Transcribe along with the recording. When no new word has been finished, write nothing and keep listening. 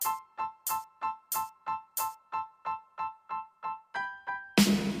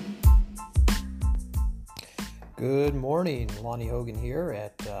Good morning, Lonnie Hogan here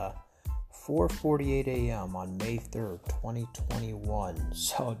at 4:48 a.m. on May 3rd, 2021.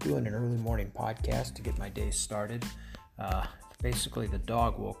 So doing an early morning podcast to get my day started. Basically, the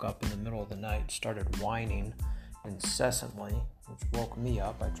dog woke up in the middle of the night, started whining incessantly, which woke me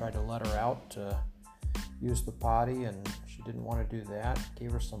up. I tried to let her out to use the potty, and she didn't want to do that.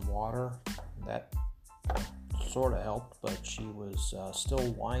 Gave her some water. That sort of helped, but she was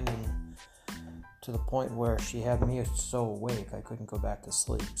still whining to the point where she had me so awake I couldn't go back to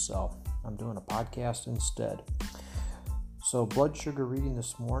sleep. So I'm doing a podcast instead. So blood sugar reading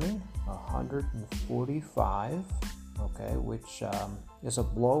this morning, 145, okay, which is a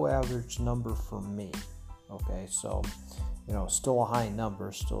below average number for me. Okay, so, still a high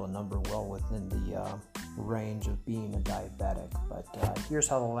number, still a number well within the range of being a diabetic. But here's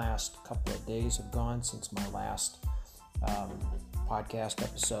how the last couple of days have gone since my last podcast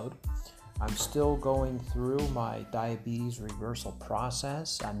episode. I'm still going through my diabetes reversal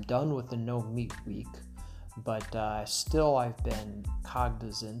process. I'm done with the no meat week, but still I've been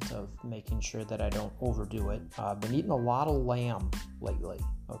cognizant of making sure that I don't overdo it. I've been eating a lot of lamb lately.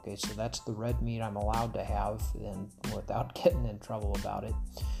 Okay, so that's the red meat I'm allowed to have and without getting in trouble about it.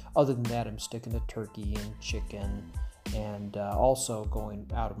 Other than that, I'm sticking to turkey and chicken, and also going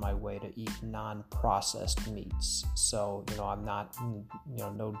out of my way to eat non-processed meats. So, I'm not,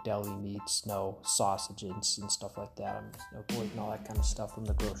 no deli meats, no sausages and stuff like that. I'm avoiding all that kind of stuff from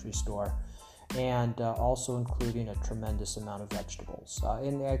the grocery store. And also including a tremendous amount of vegetables.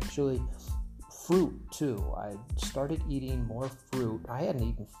 And actually, fruit too. I started eating more fruit. I hadn't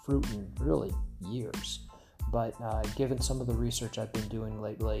eaten fruit in really years. But given some of the research I've been doing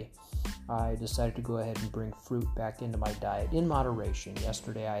lately, I decided to go ahead and bring fruit back into my diet in moderation.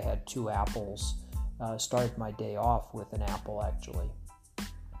 Yesterday I had 2 apples. Started my day off with an apple, actually.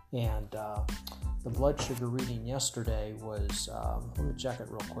 And the blood sugar reading yesterday was, let me check it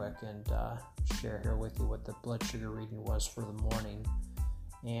real quick and share here with you what the blood sugar reading was for the morning.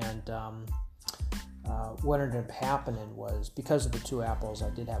 And what ended up happening was, because of the 2 apples, I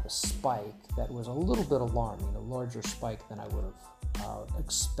did have a spike that was a little bit alarming, a larger spike than I would have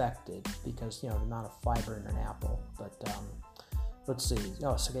expected, because, the amount of fiber in an apple. But let's see.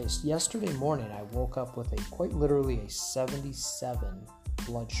 Yesterday morning I woke up with quite literally a 77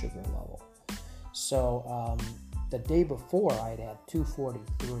 blood sugar level. So the day before I had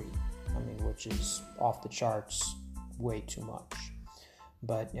 243, which is off the charts, way too much.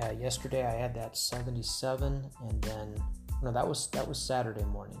 But yesterday I had that 77, and then that was Saturday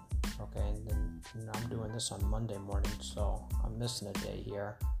morning. Okay, and then I'm doing this on Monday morning, so I'm missing a day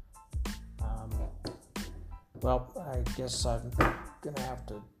here. Well, I guess I'm gonna have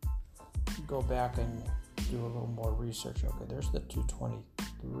to go back and do a little more research. Okay, there's the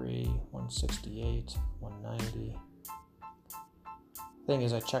 223, 168, 190. Thing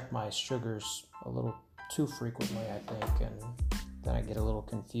is, I check my sugars a little too frequently, I think, and then I get a little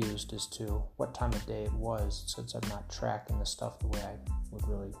confused as to what time of day it was, since I'm not tracking the stuff the way I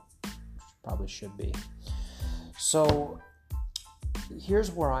probably should be. So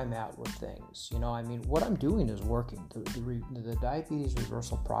here's where I'm at with things. What I'm doing is working. The diabetes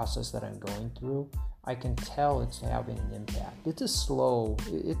reversal process that I'm going through, I can tell it's having an impact. It's a slow,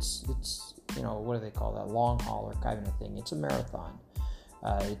 it's what do they call that? Long hauler kind of thing. It's a marathon.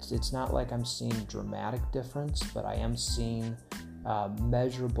 It's not like I'm seeing dramatic difference, but I am seeing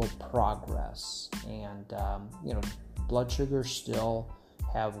measurable progress. And blood sugars still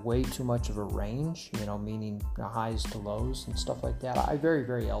have way too much of a range, meaning highs to lows and stuff like that. I very,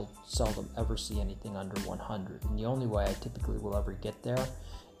 very seldom ever see anything under 100. And the only way I typically will ever get there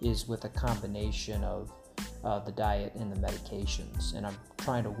is with a combination of the diet and the medications. And I'm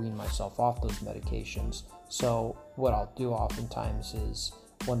trying to wean myself off those medications. So what I'll do oftentimes is,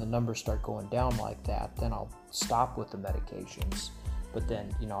 when the numbers start going down like that, then I'll stop with the medications. But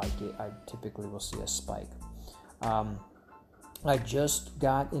then, I typically will see a spike. I just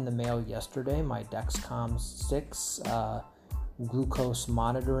got in the mail yesterday my Dexcom 6 glucose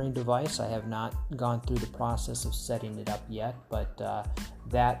monitoring device. I have not gone through the process of setting it up yet, but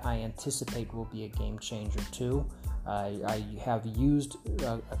that I anticipate will be a game changer too. I have used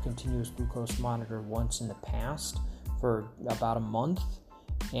a continuous glucose monitor once in the past for about a month,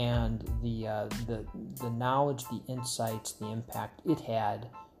 and the knowledge, the insights, the impact it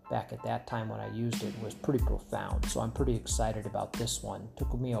had back at that time when I used it was pretty profound. So I'm pretty excited about this one. It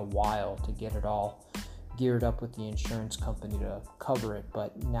took me a while to get it all geared up with the insurance company to cover it.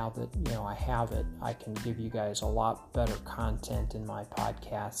 But now that, I have it, I can give you guys a lot better content in my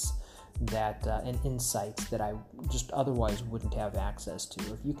podcasts that and insights that I just otherwise wouldn't have access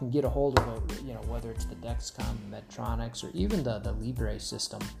to. If you can get a hold of it, whether it's the Dexcom, Medtronics, or even the Libre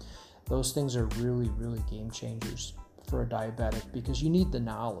system, those things are really, really game changers for a diabetic, because you need the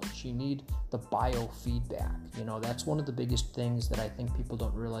knowledge, you need the biofeedback. That's one of the biggest things that I think people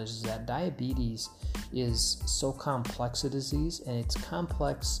don't realize, is that diabetes is so complex a disease, and it's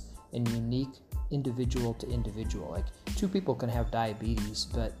complex and unique individual to individual. Like, two people can have diabetes,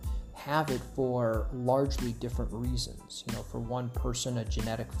 but have it for largely different reasons. For one person, a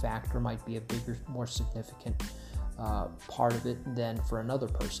genetic factor might be a bigger, more significant part of it than for another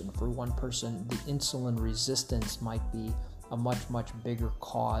person. For one person, the insulin resistance might be a much, much bigger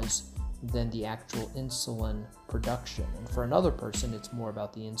cause than the actual insulin production. And for another person, it's more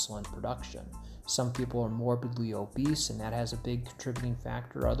about the insulin production. Some people are morbidly obese, and that has a big contributing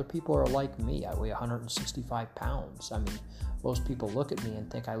factor. Other people are like me. I weigh 165 pounds. I mean, most people look at me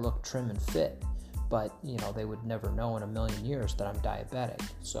and think I look trim and fit, but, they would never know in a million years that I'm diabetic.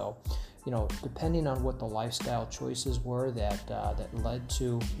 So, depending on what the lifestyle choices were that led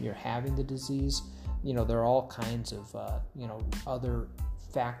to your having the disease, there are all kinds of, other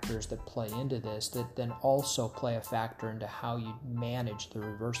factors that play into this that then also play a factor into how you manage the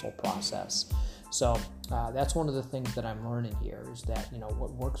reversal process. So that's one of the things that I'm learning here, is that,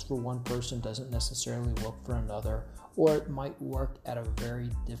 what works for one person doesn't necessarily work for another, or it might work at a very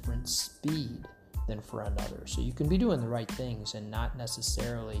different speed than for another. So you can be doing the right things and not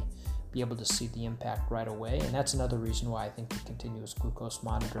necessarily be able to see the impact right away. And that's another reason why I think the continuous glucose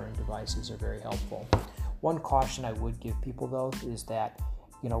monitoring devices are very helpful. One caution I would give people, though, is that,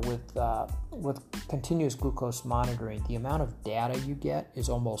 with continuous glucose monitoring, the amount of data you get is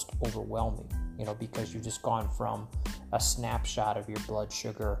almost overwhelming, because you've just gone from a snapshot of your blood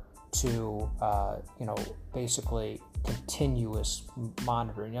sugar to, basically continuous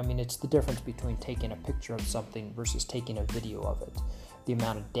monitoring. I mean, it's the difference between taking a picture of something versus taking a video of it. The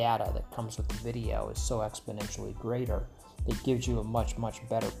amount of data that comes with the video is so exponentially greater. It gives you a much, much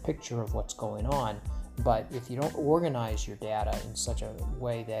better picture of what's going on. But if you don't organize your data in such a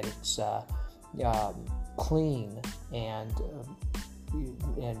way that it's clean and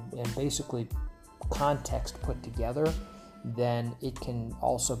basically context put together, then it can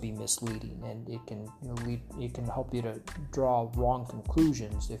also be misleading, and it can help you to draw wrong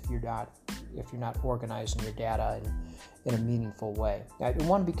conclusions if you're not organizing your data in a meaningful way. I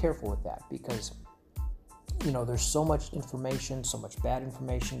want to be careful with that, because there's so much information, so much bad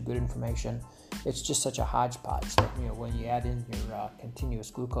information, good information. It's just such a hodgepodge. So, when you add in your continuous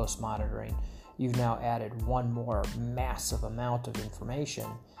glucose monitoring, you've now added one more massive amount of information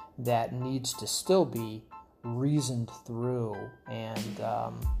that needs to still be reasoned through, and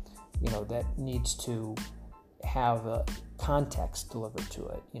that needs to have a context delivered to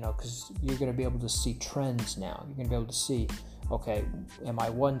it, because you're going to be able to see trends now. You're going to be able to see, okay, am I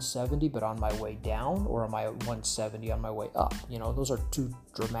 170 but on my way down, or am I 170 on my way up? Those are two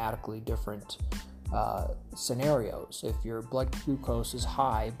dramatically different scenarios. If your blood glucose is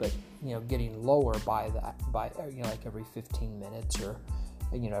high but getting lower by like every 15 minutes or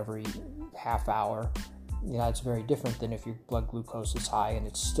every half hour, it's very different than if your blood glucose is high and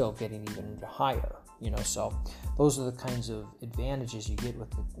it's still getting even higher. So those are the kinds of advantages you get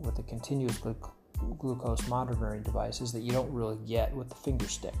with the continuous glucose monitoring devices that you don't really get with the finger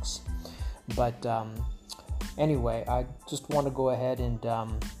sticks. But anyway, I just want to go ahead and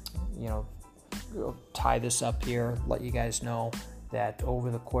tie this up here, let you guys know that over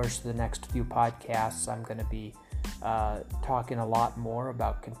the course of the next few podcasts, I'm going to be talking a lot more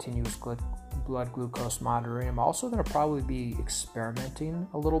about continuous blood glucose monitoring. I'm also going to probably be experimenting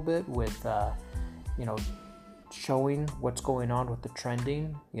a little bit with showing what's going on with the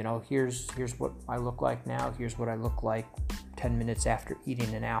trending. Here's what I look like now. Here's what I look like 10 minutes after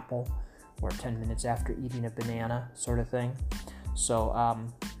eating an apple, or 10 minutes after eating a banana, sort of thing. So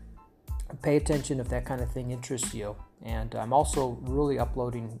pay attention if that kind of thing interests you. And I'm also really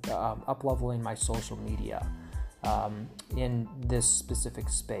up-leveling my social media in this specific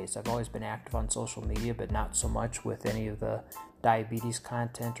space. I've always been active on social media, but not so much with any of the diabetes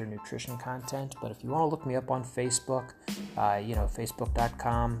content or nutrition content. But if you want to look me up on Facebook,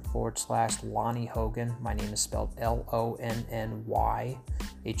 facebook.com/Lonnie Hogan. My name is spelled LONNY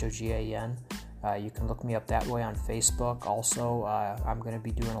HOGAN. You can look me up that way on Facebook. Also, I'm going to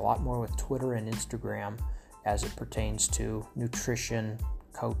be doing a lot more with Twitter and Instagram as it pertains to nutrition,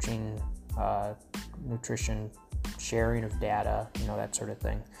 coaching, nutrition, sharing of data, that sort of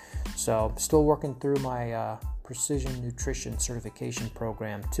thing. So still working through my precision nutrition certification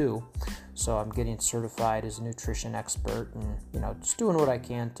program too. So I'm getting certified as a nutrition expert, and just doing what I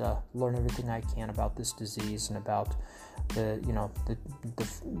can to learn everything I can about this disease and about the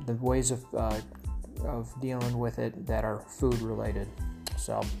ways of dealing with it that are food related.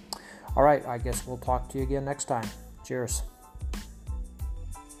 So, all right, I guess we'll talk to you again next time. Cheers.